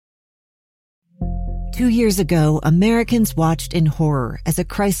2 years ago, Americans watched in horror as a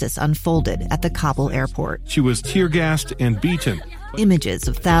crisis unfolded at the Kabul airport. She was tear-gassed and beaten. Images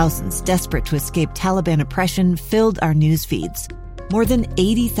of thousands desperate to escape Taliban oppression filled our news feeds. More than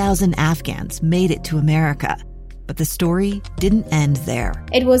 80,000 Afghans made it to America. But the story didn't end there.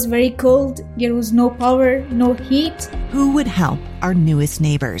 It was very cold. There was no power, no heat. Who would help our newest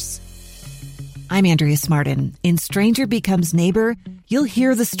neighbors? I'm Andrea Smartin. In Stranger Becomes Neighbor, you'll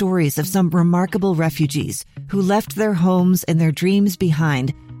hear the stories of some remarkable refugees who left their homes and their dreams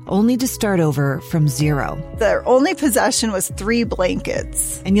behind, only to start over from zero. Their only possession was 3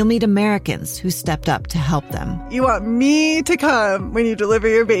 blankets. And you'll meet Americans who stepped up to help them. You want me to come when you deliver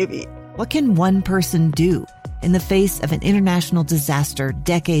your baby. What can one person do in the face of an international disaster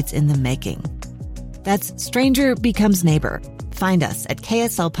decades in the making? That's Stranger Becomes Neighbor. Find us at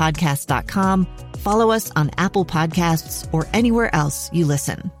kslpodcast.com. Follow us on Apple Podcasts or anywhere else you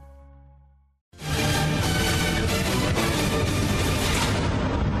listen.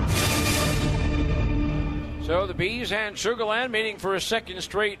 So the Bees and Sugar Land meeting for a second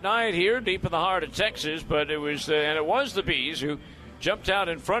straight night here, deep in the heart of Texas. But it was the Bees who jumped out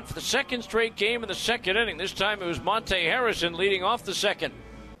in front for the second straight game in the second inning. This time it was Monte Harrison leading off the second.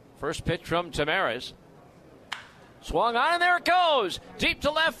 First pitch from Tamaris. Swung on, and there it goes. Deep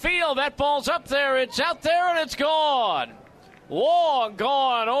to left field. That ball's up there. It's out there, and it's gone. Long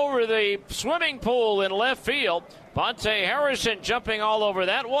gone over the swimming pool in left field. Monte Harrison jumping all over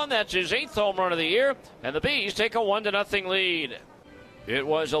that one. That's his 8th home run of the year. And the Bees take a 1-0 lead. It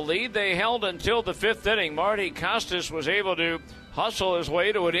was a lead they held until the 5th inning. Marty Costas was able to hustle his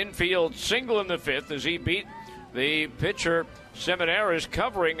way to an infield single in the 5th as he beat the pitcher Seminaris,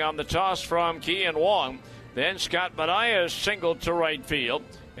 covering on the toss from Kian Wong. Then Scott Manaea singled to right field.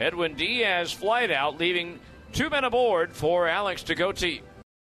 Edwin Diaz flied out, leaving 2 men aboard for Alex Tagote.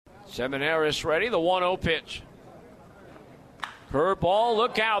 Seminaris ready, the 1-0 pitch. Curveball,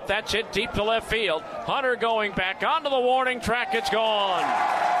 look out, that's hit deep to left field. Hunter going back onto the warning track, it's gone.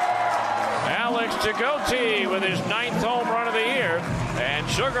 Alex Tagote with his 9th home run of the year, and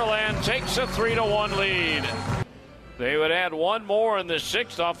Sugar Land takes a 3-1 lead. They would add one more in the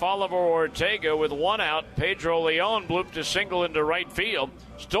 6th off Oliver Ortega with 1 out. Pedro Leon blooped a single into right field.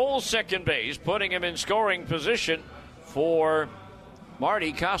 Stole second base, putting him in scoring position for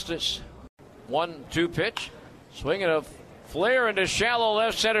Marty Costas. 1-2 pitch. Swinging a flare into shallow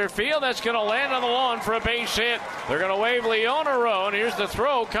left center field. That's going to land on the lawn for a base hit. They're going to wave Leon around. Here's the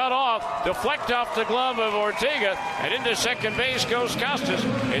throw, cut off, deflect off the glove of Ortega, and into second base goes Costas.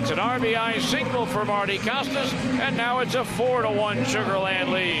 It's an RBI single for Marty Costas, and now it's a 4-1 Sugar Land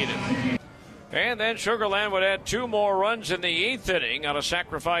lead. And then Sugar Land would add 2 more runs in the 8th inning on a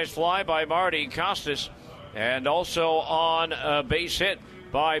sacrifice fly by Marty Costas, and also on a base hit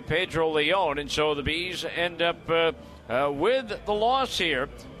by Pedro Leon. And so the Bees end up with the loss here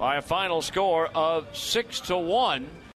by a final score of 6-1.